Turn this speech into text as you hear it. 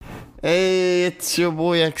Hey, it's your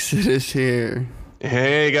boy Exodus here.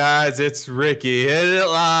 Hey guys, it's Ricky. Hit it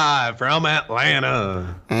live from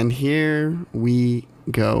Atlanta. And here we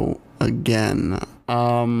go again.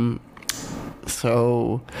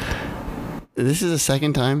 So this is the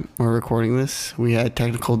second time we're recording this. We had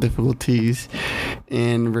technical difficulties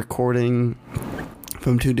in recording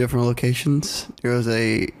from two different locations. There was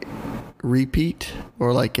a repeat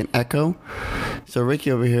or like an echo. So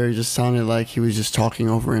Ricky over here just sounded like he was just talking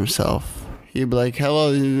over himself. He'd be like,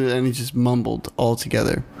 hello, and he just mumbled all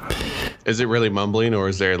together. Is it really mumbling or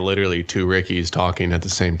is there literally two Rickies talking at the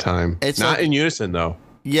same time? It's Not like, in unison though.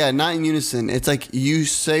 yeah, not in unison. It's like you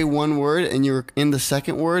say one word and you're in the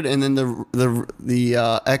second word, and then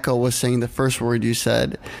the echo was saying the first word you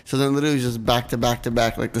said. So then literally just back to back to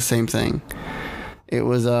back, like the same thing. It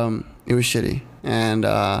was shitty, and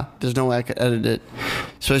there's no way I could edit it,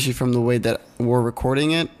 especially from the way that we're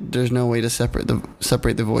recording it. There's no way to separate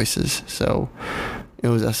the voices, so it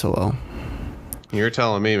was SOL. You're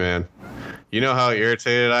telling me, man. You know how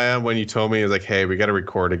irritated I am when you told me, it's like, hey, we got to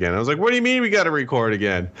record again. I was like, what do you mean we got to record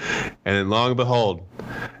again? And then long and behold,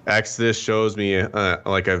 Exodus shows me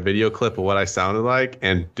like a video clip of what I sounded like.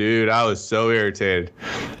 And dude, I was so irritated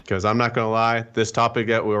because I'm not going to lie. This topic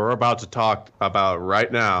that we were about to talk about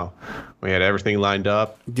right now, we had everything lined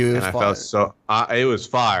up. Dude, it was And I fire. felt it was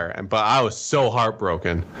fire. But I was so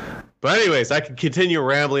heartbroken. But anyways, I can continue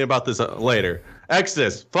rambling about this later.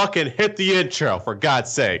 Exodus, fucking hit the intro for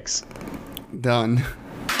God's sakes. Done.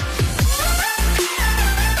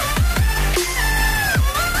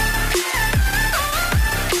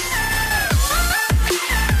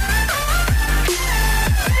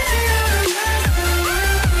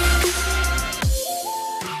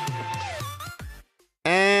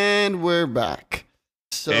 And we're back.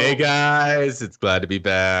 So, Hey guys, it's glad to be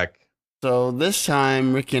back. so this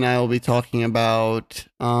time, Ricky and I will be talking about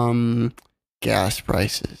gas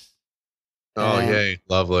prices. Oh, And- yay,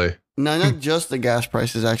 lovely. No, not just the gas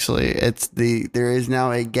prices. Actually, there is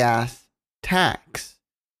now a gas tax.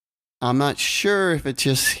 I'm not sure if it's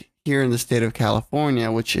just here in the state of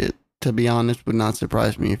California, which to be honest, would not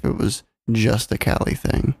surprise me if it was just a Cali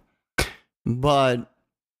thing. But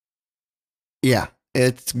yeah,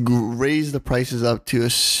 it's raised the prices up to a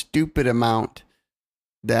stupid amount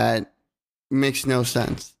that makes no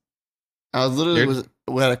sense. I was literally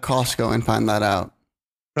at a Costco and find that out.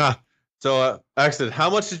 Huh. So, Exodus,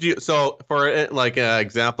 how much did you? So, for like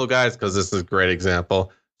example, guys, because this is a great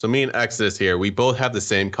example. So, me and Exodus here, we both have the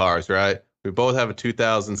same cars, right? We both have a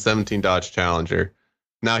 2017 Dodge Challenger.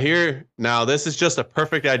 Now this is just a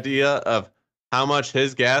perfect idea of how much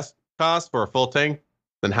his gas costs for a full tank,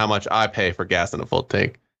 than how much I pay for gas in a full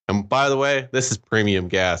tank. And by the way, this is premium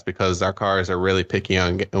gas because our cars are really picky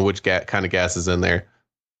on which kind of gas is in there.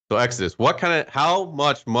 So, Exodus, how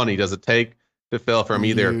much money does it take to fill from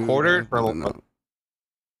either a You quarter don't wanna from know.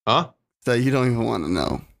 huh? So you don't even want to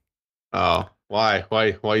know. Oh, why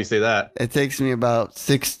you say that? It takes me about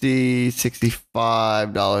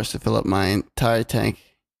 $65 to fill up my entire tank.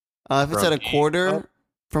 If it's From at a quarter,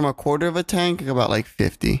 from a quarter of a tank, about like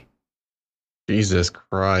 50. Jesus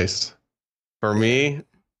Christ. For me,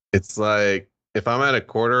 it's like if I'm at a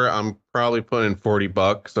quarter, I'm probably putting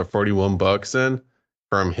 $40 or $41 in.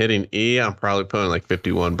 From hitting E, I'm probably putting like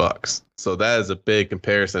 $51. So that is a big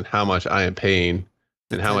comparison how much I am paying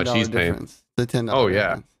The and how much he's paying. difference. The $10 Oh yeah.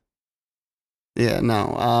 difference. Yeah,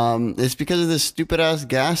 no. It's because of this stupid ass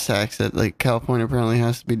gas tax that like California apparently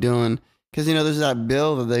has to be doing. Because there's that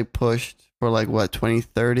bill that they pushed for like what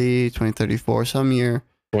 2030, 2034, some year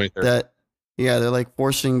 23rd. that they're like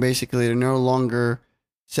forcing basically they're no longer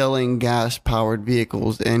selling gas powered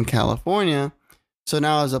vehicles in California. So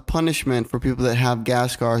now as a punishment for people that have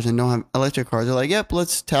gas cars and don't have electric cars, they're like, yep,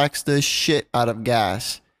 let's tax the shit out of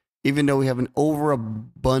gas, even though we have an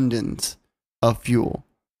overabundance of fuel.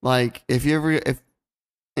 Like if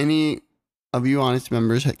any of you honest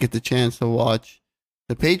members get the chance to watch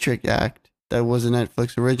the Patriot Act, that was a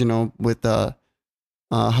Netflix original with Hassan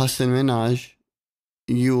Minaj,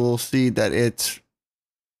 you will see that it's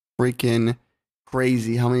freaking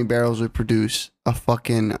crazy how many barrels we produce a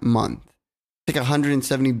fucking month. It's like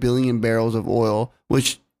 170 billion barrels of oil,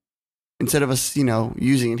 which instead of us,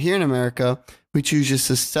 using it here in America, we choose just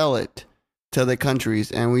to sell it to other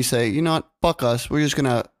countries. And we say, you know what, fuck us. We're just going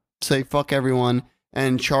to say fuck everyone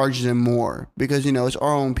and charge them more because, it's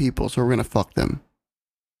our own people. So we're going to fuck them.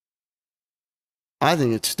 I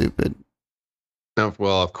think it's stupid. Now,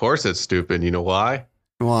 well, of course it's stupid. You know why?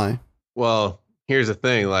 Why? Well, here's the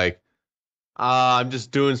thing. Like, I'm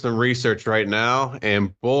just doing some research right now,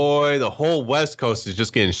 and boy, the whole West Coast is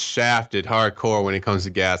just getting shafted hardcore when it comes to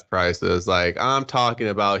gas prices. Like, I'm talking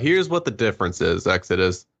about, here's what the difference is,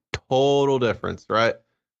 Exodus. Total difference, right?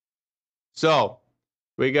 So,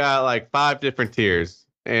 we got like five different tiers,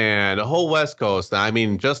 and the whole West Coast. I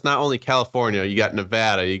mean, just not only California, you got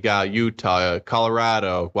Nevada, you got Utah,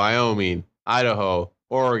 Colorado, Wyoming, Idaho,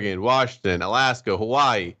 Oregon, Washington, Alaska,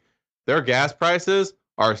 Hawaii. Their gas prices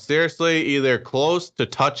are seriously either close to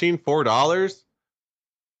touching $4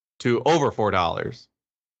 to over $4.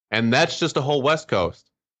 And that's just the whole West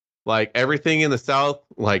Coast. Like everything in the South,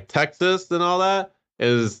 like Texas and all that,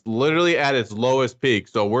 is literally at its lowest peak.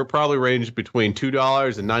 So we're probably ranged between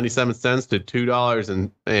 $2.97 to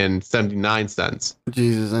 $2.79.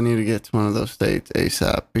 Jesus, I need to get to one of those states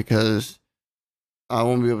ASAP because I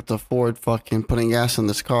won't be able to afford fucking putting gas in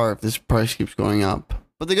this car if this price keeps going up.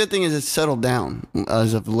 But the good thing is it's settled down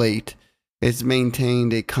as of late. It's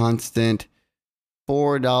maintained a constant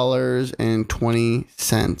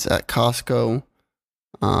 $4.20 at Costco.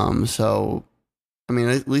 So I mean,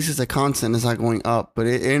 at least it's a constant. It's not going up, but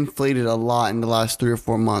it inflated a lot in the last 3 or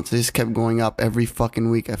 4 months. It just kept going up every fucking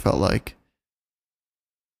week. I felt like.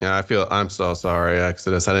 Yeah, I'm so sorry,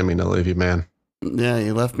 Exodus. I didn't mean to leave you, man. Yeah,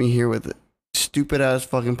 you left me here with stupid ass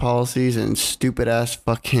fucking policies and stupid ass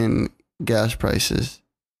fucking gas prices.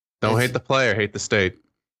 Don't hate the player, hate the state.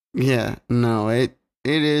 Yeah, no, it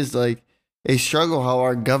is like a struggle how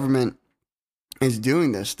our government is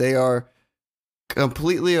doing this. They are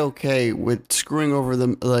completely okay with screwing over the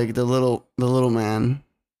little man,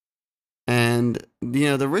 and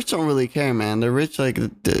the rich don't really care, man. The rich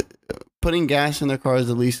putting gas in their car is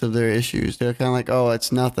the least of their issues. They're kind of like, oh,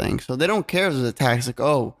 it's nothing, so they don't care if there's a tax. Like,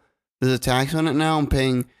 oh, there's a tax on it now. I'm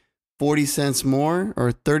paying 40 cents more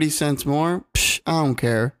or 30 cents more. Psh, I don't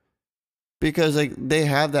care, because like they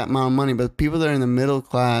have that amount of money. But people that are in the middle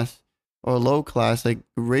class or low class, like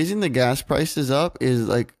raising the gas prices up is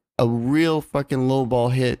like a real fucking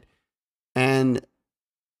lowball hit. And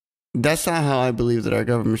that's not how I believe that our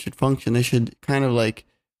government should function. They should kind of like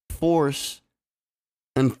force,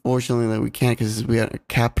 unfortunately, like we can't because we are a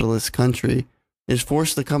capitalist country, is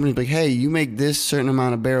force the companies like, hey, you make this certain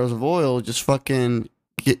amount of barrels of oil, just fucking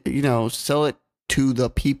sell it to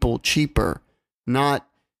the people cheaper, not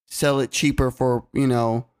sell it cheaper for,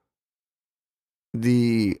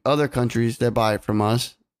 the other countries that buy it from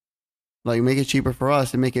us. Like, make it cheaper for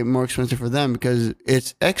us and make it more expensive for them because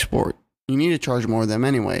it's export. You need to charge more of them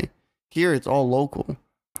anyway. Here, it's all local.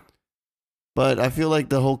 But I feel like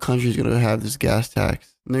the whole country is going to have this gas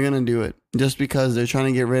tax. And they're going to do it just because they're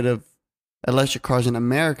trying to get rid of electric cars in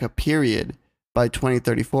America, period, by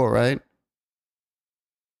 2034, right?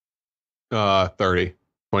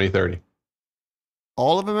 2030.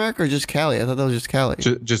 All of America or just Cali? I thought that was just Cali.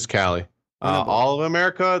 Just Cali. All of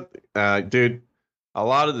America, dude. A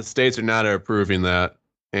lot of the states are not approving that,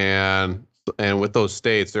 and with those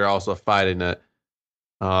states, they're also fighting it.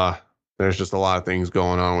 There's just a lot of things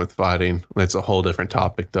going on with fighting. It's a whole different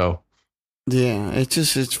topic, though. Yeah,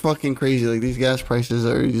 it's fucking crazy. Like these gas prices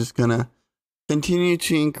are just gonna continue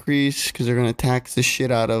to increase because they're gonna tax the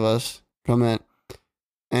shit out of us from it,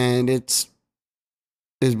 and it's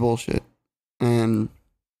bullshit. And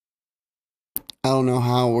I don't know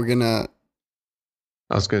how we're gonna.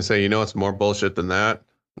 I was gonna say, it's more bullshit than that.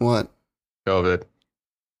 What? COVID.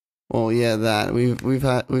 Well, yeah, that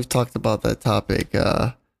we've talked about that topic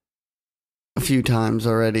a few times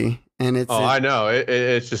already, and it's. I know.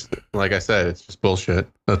 It's just like I said. It's just bullshit.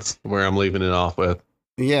 That's where I'm leaving it off with.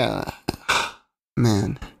 Yeah,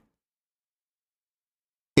 man.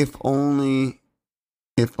 If only,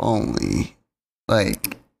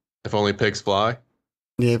 like. If only pigs fly.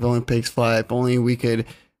 Yeah, if only pigs fly. If only we could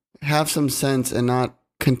have some sense and not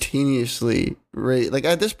continuously rate. Like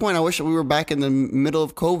at this point, I wish we were back in the middle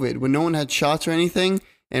of COVID when no one had shots or anything,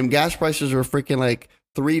 and gas prices were freaking like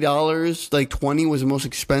 $3. Like 20 was the most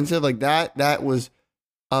expensive. Like that was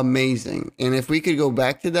amazing. And if we could go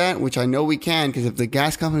back to that, which I know we can, because if the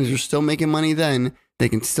gas companies are still making money then, they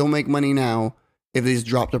can still make money now if they just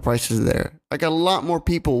drop the prices there. Like a lot more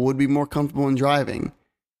people would be more comfortable in driving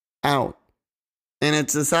out. And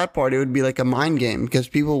it's the sad part. It would be like a mind game because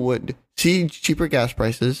people would see cheaper gas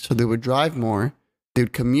prices, so they would drive more. They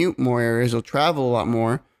would commute more areas. They'll travel a lot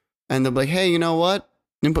more. And they'll be like, hey, you know what?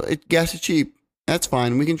 Gas is cheap. That's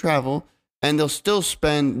fine. We can travel. And they'll still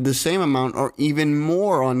spend the same amount or even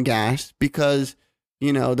more on gas because,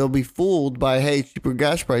 they'll be fooled by, hey, cheaper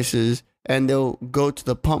gas prices, and they'll go to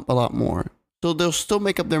the pump a lot more. So they'll still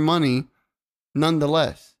make up their money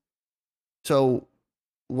nonetheless. So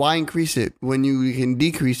why increase it when you can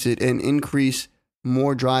decrease it and increase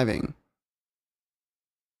more driving?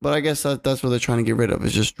 But I guess that's what they're trying to get rid of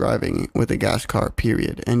is just driving with a gas car,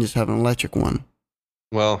 period, and just have an electric one.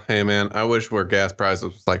 Well, hey man, I wish where gas prices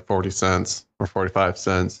was like 40 cents or 45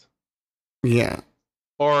 cents. Yeah.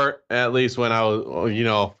 Or at least when I was,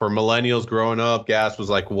 for millennials growing up, gas was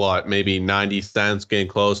like what, maybe 90 cents, getting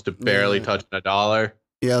close to barely Yeah. touching a dollar.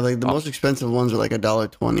 Yeah, like the Oh, most expensive ones are like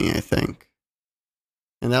 $1.20, I think.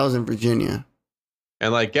 And that was in Virginia.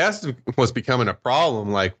 and like gas was becoming a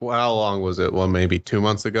problem. Like, how long was it? Well, maybe 2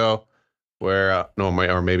 months ago, where, no,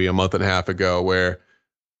 or maybe a month and a half ago, where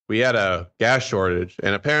we had a gas shortage.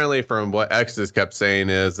 And apparently, from what Exodus kept saying,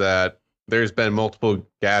 is that there's been multiple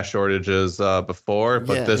gas shortages before,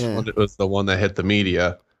 but Yeah, this yeah. one was the one that hit the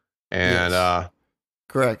media. And Yes.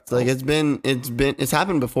 Correct. Like it's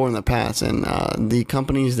happened before in the past, and the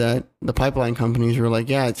pipeline companies were like,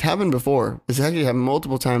 yeah, it's happened before. It's actually happened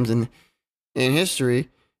multiple times in history,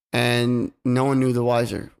 and no one knew the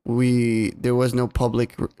wiser. There was no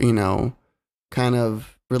public, kind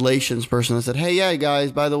of relations person that said, hey, yeah,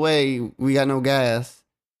 guys, by the way, we got no gas.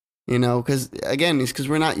 Because again, it's because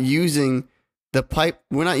we're not using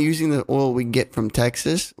we're not using the oil we get from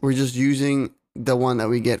Texas. We're just using the one that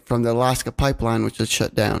we get from the Alaska pipeline, which is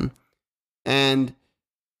shut down. And,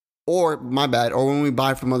 or my bad, or when we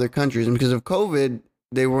buy from other countries. And because of COVID,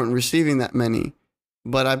 they weren't receiving that many.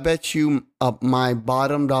 But I bet you my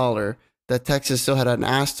bottom dollar that Texas still had an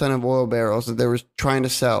ass ton of oil barrels that they were trying to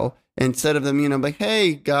sell. Instead of them, like,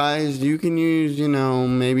 hey, guys, you can use,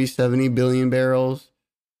 maybe 70 billion barrels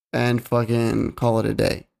and fucking call it a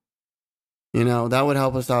day. That would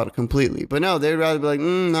help us out completely. But no, they'd rather be like,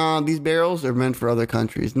 no, these barrels are meant for other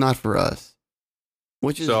countries, not for us.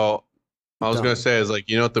 Which is so I was dumb. going to say is like,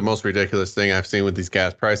 what the most ridiculous thing I've seen with these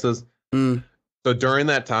gas prices? Mm. So during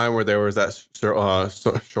that time where there was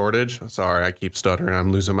that shortage, sorry, I keep stuttering.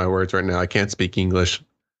 I'm losing my words right now. I can't speak English.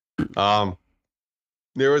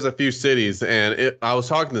 There was a few cities, and I was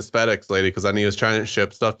talking to this FedEx lady because I knew he was trying to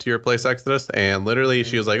ship stuff to your place, Exodus, and literally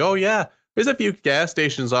she was like, "Oh yeah, there's a few gas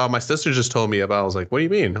stations. My sister just told me about." I was like, "What do you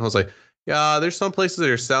mean?" I was like, "Yeah, there's some places that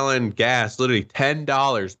are selling gas literally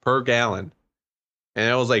 $10 per gallon."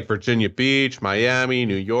 And it was like Virginia Beach, Miami,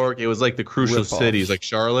 New York. It was like the crucial cities, Rip-offs. like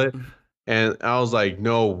Charlotte. And I was like,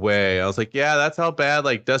 no way. I was like, yeah, that's how bad,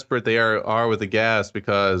 like desperate they are with the gas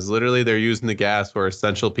because literally they're using the gas for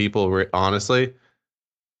essential people, honestly,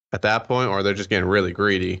 at that point, or they're just getting really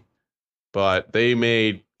greedy. But they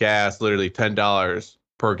made gas literally $10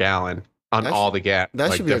 per gallon on That's, all the gas,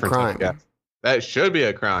 that like should be a different type of gas. crime. That should be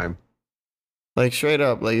a crime. Like straight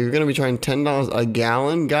up, like you're gonna be charging $10 a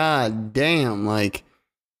gallon. God damn, like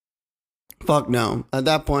fuck no. At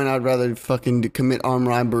that point, I'd rather fucking commit armed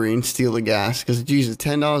robbery and steal the gas. Because Jesus,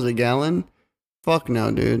 $10 a gallon. Fuck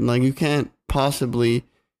no, dude. Like you can't possibly.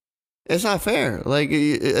 It's not fair. Like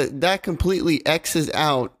that completely X's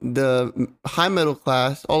out the high middle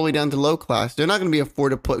class all the way down to low class. They're not gonna be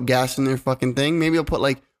afford to put gas in their fucking thing. Maybe they'll put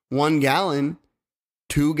like 1 gallon,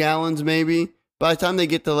 2 gallons, maybe. By the time they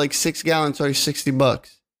get to like 6 gallons, sorry, $60.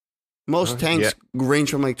 Most tanks range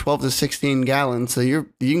from like 12 to 16 gallons, so you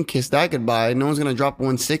can kiss that goodbye. No one's gonna drop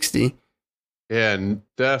 160. Yeah,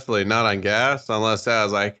 definitely not on gas unless that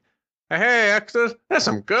was like, hey, Exodus, that's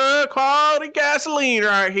some good quality gasoline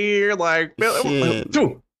right here. Like, Shit.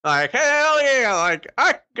 like hell yeah, like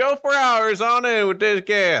I could go for hours on it with this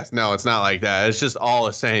gas. No, it's not like that. It's just all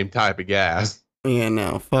the same type of gas. Yeah,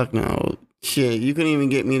 no, fuck no. Shit, you couldn't even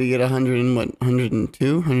get me to get 100 and what,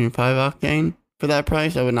 102, 105 octane for that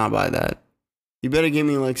price. I would not buy that. You better give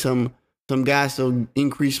me like some gas that'll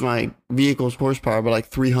increase my vehicle's horsepower by like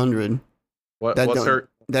 300. What? That What's don't her?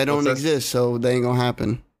 that don't what's that- exist, so they ain't gonna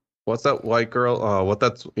happen. What's that white girl? What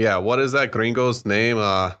is that gringo's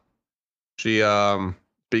name? She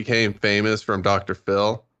became famous from Dr.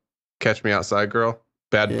 Phil. Catch Me Outside girl.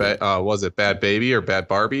 Was it Bad Baby or Bad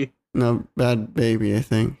Barbie? No, Bad Baby, I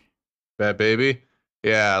think. Bad Baby.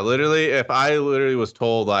 Yeah, literally, if I literally was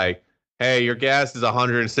told like, hey, your gas is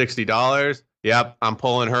 $160. Yep, I'm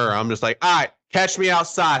pulling her. I'm just like, all right, catch me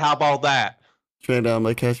outside. How about that? Straight up,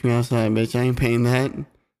 like catch me outside, bitch. I ain't paying that.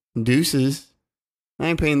 Deuces. I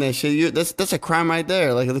ain't paying that shit. That's a crime right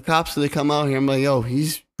there. Like if the cops they come out here, I'm like, yo, look what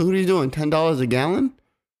he's doing, $10 a gallon.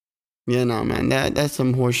 Yeah, no, man, that's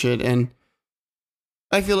some horseshit. And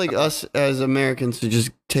I feel like us as Americans should just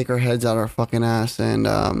take our heads out our fucking ass and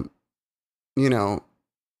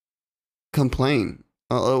complain.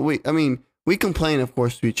 We complain, of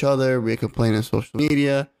course, to each other. We complain on social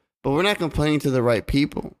media, but we're not complaining to the right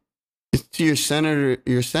people. It's to your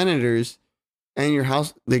senators, and your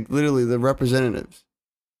house, like literally the representatives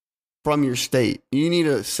from your state. You need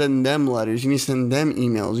to send them letters. You need to send them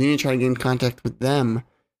emails. You need to try to get in contact with them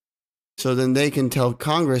so then they can tell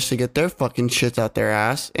Congress to get their fucking shits out their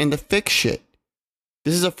ass and to fix shit.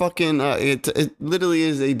 This is a fucking, it literally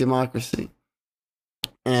is a democracy.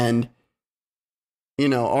 And, you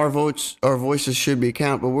know, our voices should be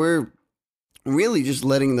counted, but we're really just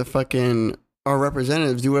letting our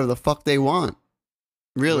representatives do whatever the fuck they want.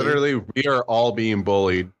 Really. Literally, we are all being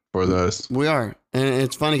bullied for this. We are. And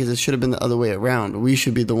it's funny because it should have been the other way around. We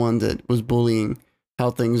should be the one that was bullying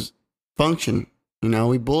how things function. You know,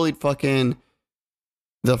 we bullied the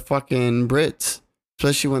fucking Brits,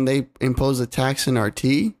 especially when they imposed a tax in our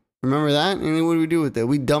tea. Remember that? And then what did we do with it?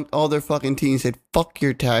 We dumped all their fucking tea and said, fuck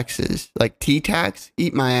your taxes. Like, tea tax?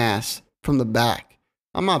 Eat my ass from the back.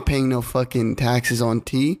 I'm not paying no fucking taxes on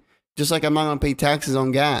tea, just like I'm not going to pay taxes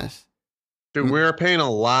on gas. Dude, we're paying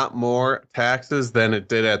a lot more taxes than it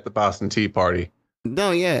did at the Boston Tea Party.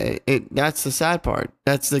 No, yeah, that's the sad part.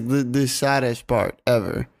 That's the saddest part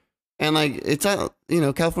ever. And like, it's not, you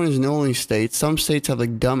know, California's the only state. Some states have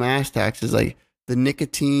like dumb ass taxes, like the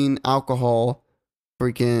nicotine, alcohol,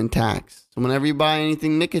 freaking tax. So whenever you buy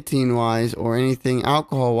anything nicotine wise or anything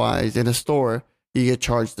alcohol wise in a store, you get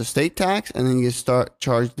charged the state tax, and then you get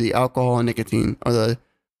charged the alcohol and nicotine, or the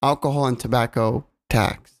alcohol and tobacco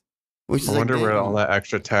tax. Which I wonder where all that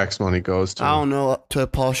extra tax money goes to. I don't know, to a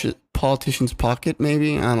politician's pocket,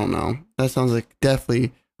 maybe? I don't know. That sounds like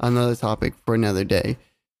definitely another topic for another day,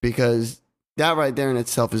 because that right there in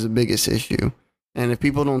itself is the biggest issue. And if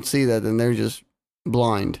people don't see that, then they're just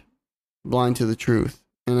blind to the truth.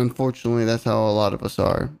 And unfortunately, that's how a lot of us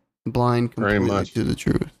are. Blind completely to the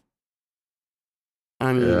truth.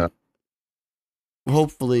 I mean,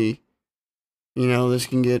 hopefully, you know, this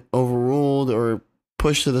can get overruled or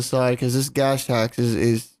pushed to the side, because this gas tax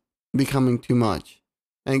is becoming too much.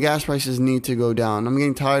 And gas prices need to go down. I'm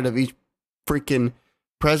getting tired of each freaking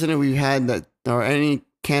president we've had that, or any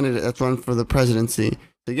candidate that's run for the presidency.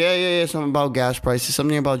 Like, yeah, something about gas prices,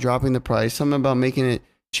 something about dropping the price, something about making it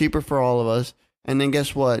cheaper for all of us. And then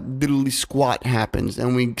guess what? Literally squat happens.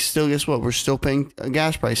 And we still, guess what? We're still paying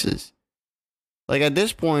gas prices. Like, at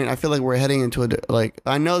this point, I feel like we're heading into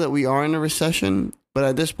I know that we are in a recession, but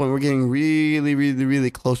at this point, we're getting really, really,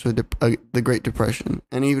 really close to the Great Depression,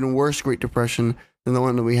 an even worse Great Depression than the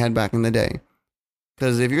one that we had back in the day.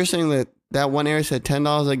 Because if you're saying that one area said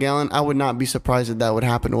 $10 a gallon, I would not be surprised that would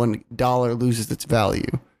happen when dollar loses its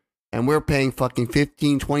value. And we're paying fucking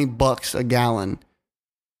 $15-20 a gallon.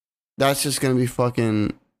 That's just going to be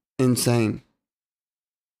fucking insane.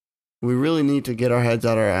 We really need to get our heads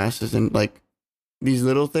out our asses, and like, these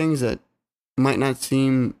little things that might not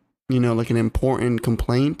seem, you know, like an important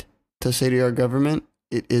complaint to say to our government,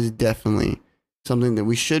 it is definitely something that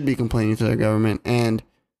we should be complaining to our government and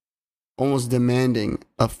almost demanding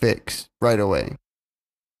a fix right away.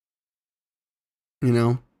 You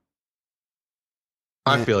know?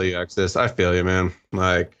 I feel you, Exodus. I feel you, man.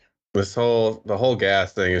 Like, the whole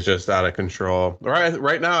gas thing is just out of control.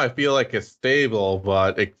 Right now, I feel like it's stable,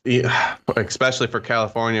 but especially for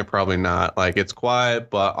California, probably not. Like, it's quiet,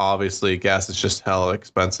 but obviously gas is just hella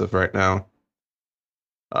expensive right now.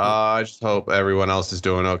 I just hope everyone else is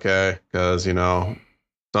doing okay, because, you know,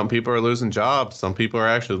 some people are losing jobs. Some people are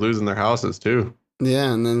actually losing their houses too.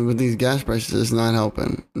 Yeah, and then with these gas prices, it's not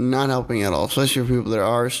helping. Not helping at all, especially for people that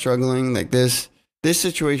are struggling. Like this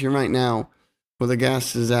situation right now, where the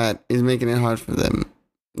gas is at, is making it hard for them.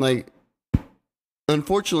 Like,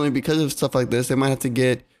 unfortunately, because of stuff like this, they might have to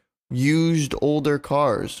get used older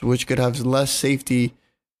cars, which could have less safety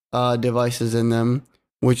devices in them,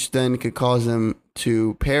 which then could cause them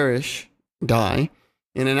to die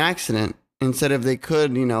in an accident. Instead of they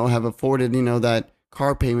could, you know, have afforded, you know, that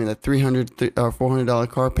car payment, that $300 or $400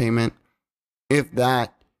 car payment, if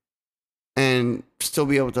that, and still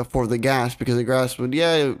be able to afford the gas, because the gas would,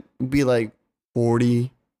 be like $45,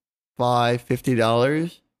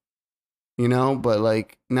 $50, you know. But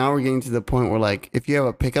like, now we're getting to the point where, like, if you have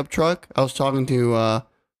a pickup truck, I was talking to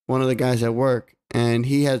one of the guys at work, and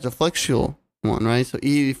he has a flex fuel one, right? So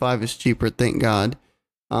E85 is cheaper, thank God.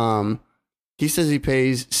 He says he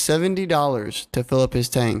pays $70 to fill up his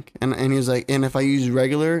tank, and he was like, and if I use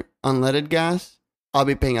regular unleaded gas, I'll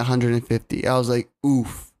be paying $150. I was like,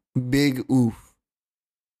 oof, big oof.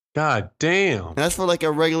 God damn. And that's for like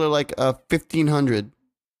a regular, like a 1500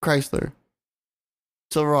 Chrysler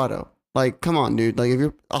Silverado. Like, come on, dude. Like, if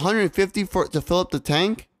you're $150 to fill up the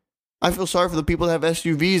tank, I feel sorry for the people that have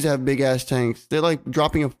SUVs that have big ass tanks. They're like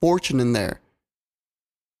dropping a fortune in there.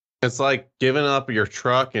 It's like giving up your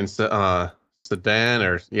truck and sedan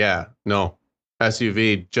or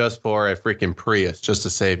SUV just for a freaking Prius just to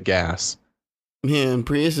save gas. Yeah, and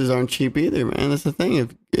Priuses aren't cheap either, man. That's the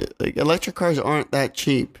thing. Like, electric cars aren't that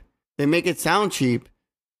cheap. They make it sound cheap,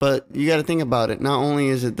 But you got to think about it. Not only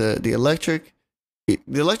is it the electric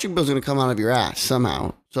bill is going to come out of your ass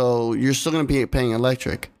somehow. So you're still going to be paying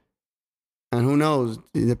electric. And who knows?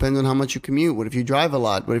 It depends on how much you commute. What if you drive a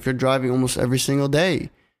lot? What if you're driving almost every single day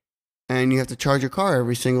and you have to charge your car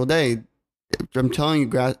every single day? I'm telling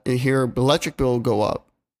you, your electric bill will go up.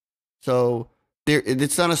 So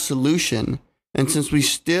it's not a solution. And since we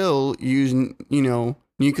still use,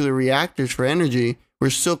 nuclear reactors for energy, we're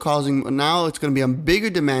still causing, now it's going to be a bigger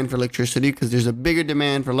demand for electricity because there's a bigger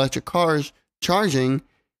demand for electric cars charging,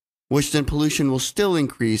 which then pollution will still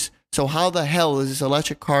increase. So how the hell is this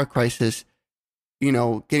electric car crisis,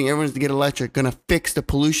 getting everyone to get electric, going to fix the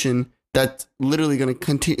pollution that's literally going to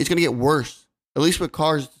continue? It's going to get worse. At least with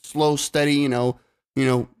cars, slow, steady,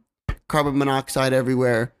 carbon monoxide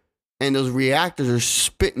everywhere. And those reactors are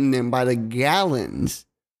spitting them by the gallons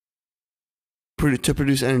to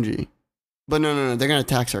produce energy. But no, they're going to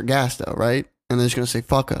tax our gas though, right? And they're just going to say,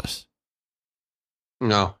 fuck us.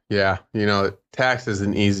 No, yeah. Tax is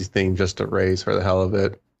an easy thing just to raise for the hell of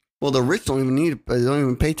it. Well, the rich don't even need it. They don't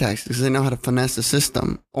even pay taxes because they know how to finesse the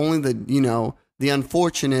system. Only the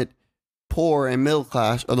unfortunate poor and middle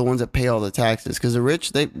class are the ones that pay all the taxes, because the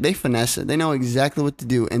rich, they finesse it. They know exactly what to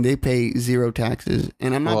do and they pay zero taxes.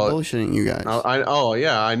 And I'm not bullshitting you guys.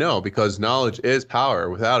 I know, because knowledge is power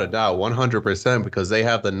without a doubt, 100%, because they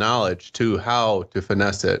have the knowledge to how to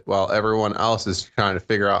finesse it while everyone else is trying to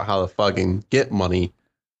figure out how to fucking get money,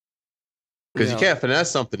 because you can't finesse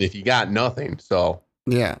something if you got nothing. So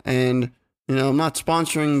yeah. And I'm not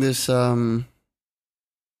sponsoring this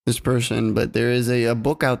person, but there is a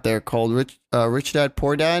book out there called Rich Dad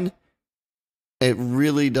Poor Dad. It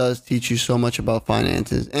really does teach you so much about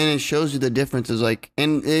finances, and it shows you the differences,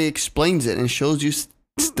 and it explains it and shows you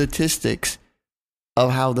statistics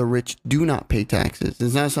of how the rich do not pay taxes.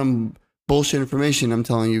 It's not some bullshit information I'm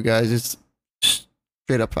telling you guys. It's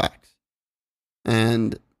straight up facts.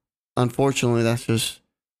 And unfortunately, that's just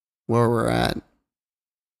where we're at.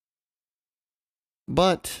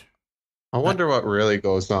 But I wonder what really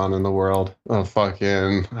goes on in the world of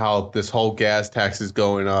fucking how this whole gas tax is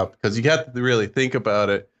going up, because you have to really think about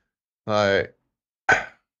it. There's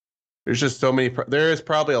just so many. There is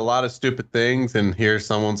probably a lot of stupid things, and here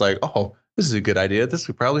someone's like, "Oh, this is a good idea. This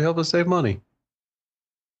would probably help us save money."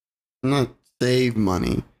 Not save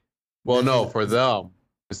money. Well, no, for them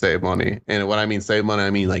to save money, and when I mean save money,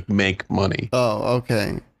 I mean like make money. Oh,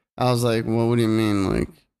 okay. I was like, well, what do you mean,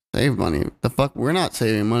 save money? The fuck, we're not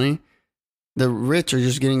saving money. The rich are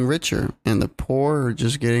just getting richer, and the poor are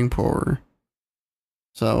just getting poorer.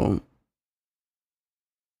 So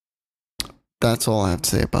that's all I have to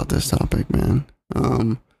say about this topic, man.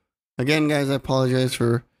 Again, guys, I apologize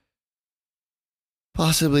for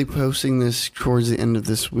possibly posting this towards the end of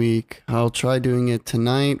this week. I'll try doing it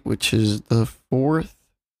tonight, which is the 4th,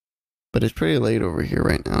 but it's pretty late over here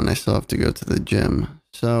right now, and I still have to go to the gym.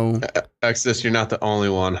 So, Exodus, you're not the only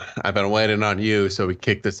one. I've been waiting on you, so we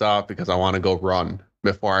kick this off because I want to go run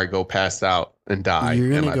before I go pass out and die.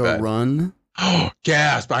 You're gonna go run? Oh,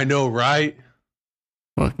 gasp! I know, right?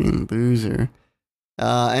 Fucking loser.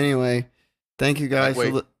 Anyway, thank you guys.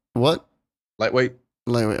 What? Lightweight.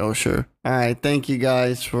 Oh, sure. All right. Thank you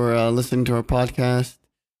guys for listening to our podcast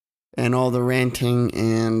and all the ranting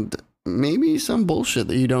and maybe some bullshit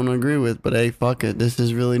that you don't agree with. But hey, fuck it. This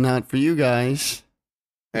is really not for you guys.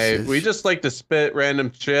 Hey, we just like to spit random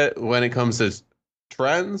shit when it comes to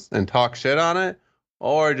trends and talk shit on it,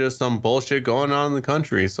 or just some bullshit going on in the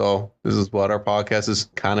country. So this is what our podcast is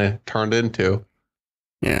kind of turned into.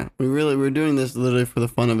 Yeah, we're doing this literally for the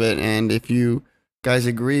fun of it. And if you guys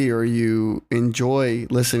agree or you enjoy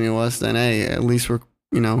listening to us, then hey, at least we're,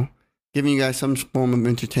 giving you guys some form of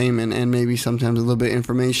entertainment and maybe sometimes a little bit of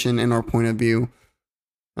information in our point of view.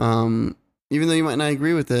 Even though you might not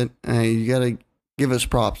agree with it, hey, you gotta give us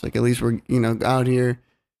props. At least we're, out here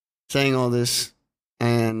saying all this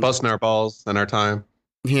and busting our balls and our time.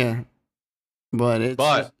 Yeah. But it's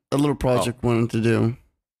just a little project wanted to do.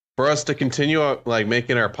 For us to continue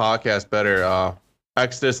making our podcast better,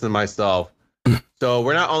 Exodus and myself. So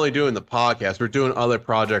we're not only doing the podcast, we're doing other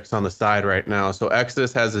projects on the side right now. So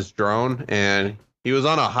Exodus has his drone, and he was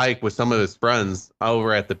on a hike with some of his friends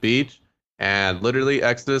over at the beach, and literally,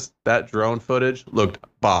 Exodus, that drone footage looked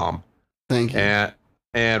bomb. Thank you.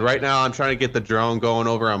 And right now I'm trying to get the drone going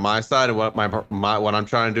over on my side, and what what I'm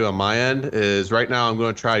trying to do on my end is right now I'm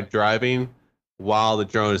going to try driving while the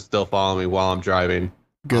drone is still following me while I'm driving.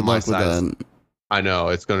 Good luck with that. I know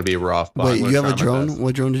it's going to be rough. But wait, you have a drone?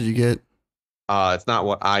 What drone did you get? It's not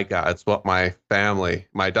what I got. It's what my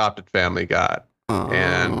adopted family got. Oh,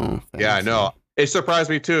 and fancy. Yeah, I know. It surprised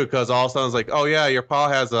me too, because all of a sudden it's like, oh yeah, your pa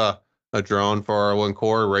has a a drone for our one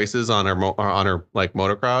core races on on our like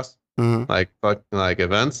motocross, Uh-huh. like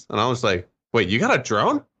events. And I was like, wait, you got a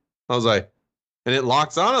drone? I was like, and it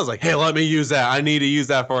locks on. I was like, hey, let me use that. I need to use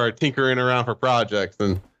that for tinkering around for projects.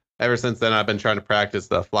 And ever since then, I've been trying to practice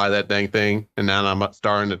to fly that dang thing. And now I'm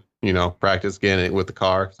starting to, practice getting it with the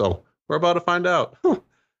car. So we're about to find out. But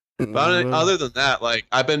Well, other than that, like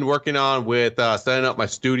I've been working on with setting up my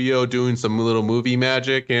studio, doing some little movie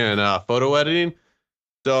magic and photo editing.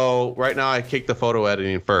 So right now I kick the photo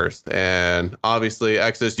editing first, and obviously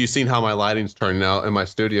Exodus, you've seen how my lighting's turning out in my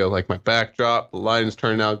studio, like my backdrop, the lighting's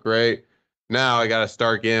turning out great. Now I got to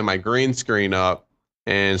start getting my green screen up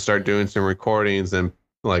and start doing some recordings and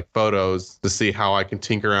like photos to see how I can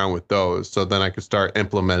tinker around with those. So then I can start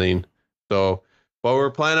implementing. So what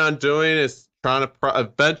we're planning on doing is trying to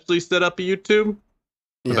eventually set up a YouTube.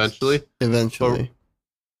 yes, Eventually. eventually.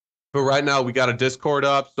 But right now we got a Discord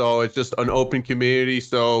up, so it's just an open community.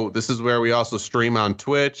 So this is where we also stream on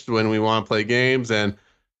Twitch when we want to play games. And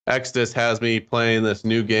Exodus has me playing this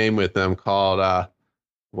new game with them called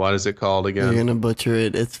what is it called You're again? gonna butcher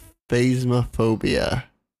it. It's Phasmophobia.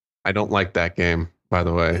 I don't like that game, by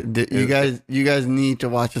the way. You guys need to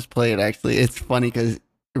watch us play it. Actually, it's funny because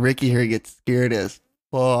Ricky here gets scared as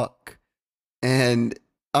fuck, and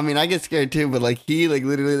I mean I get scared too. But like he like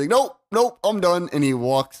literally like nope, I'm done, and he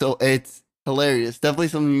walks. So it's hilarious. Definitely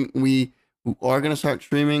something we are gonna start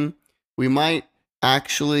streaming. We might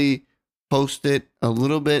actually post it a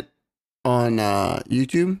little bit on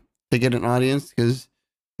YouTube to get an audience because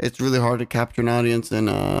it's really hard to capture an audience in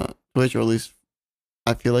Twitch, or at least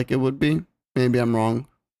I feel like it would be. Maybe I'm wrong.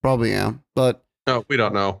 Probably am. But No, we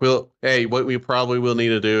don't know. What we probably will need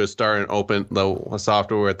to do is start and open the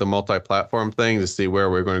software with the multi-platform thing to see where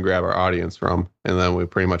we're going to grab our audience from, and then we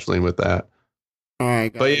pretty much lean with that. all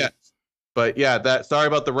right, guys. But yeah, that sorry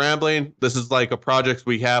about the rambling. This is like a project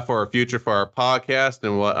we have for our future for our podcast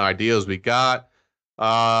and what ideas we got.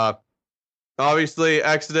 Obviously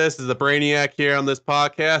Exodus is the brainiac here on this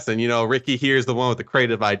podcast, and Ricky here is the one with the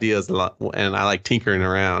creative ideas, and I like tinkering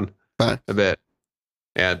around Facts. a bit.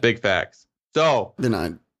 Yeah, big facts. So,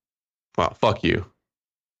 Denied. well, fuck you.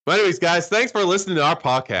 But anyways, guys, thanks for listening to our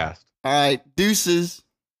podcast. All right, deuces.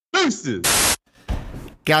 Deuces.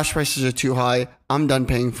 Gas prices are too high. I'm done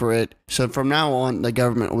paying for it. So from now on, the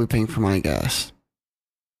government will be paying for my gas.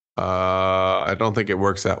 I don't think it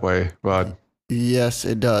works that way, bud. Yes,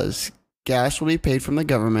 it does. Gas will be paid from the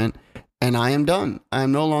government, and I am done. I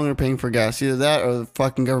am no longer paying for gas. Either that or the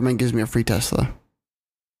fucking government gives me a free Tesla.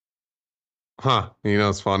 Huh. You know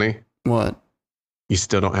what's funny? What? You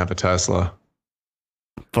still don't have a Tesla.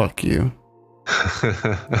 Fuck you.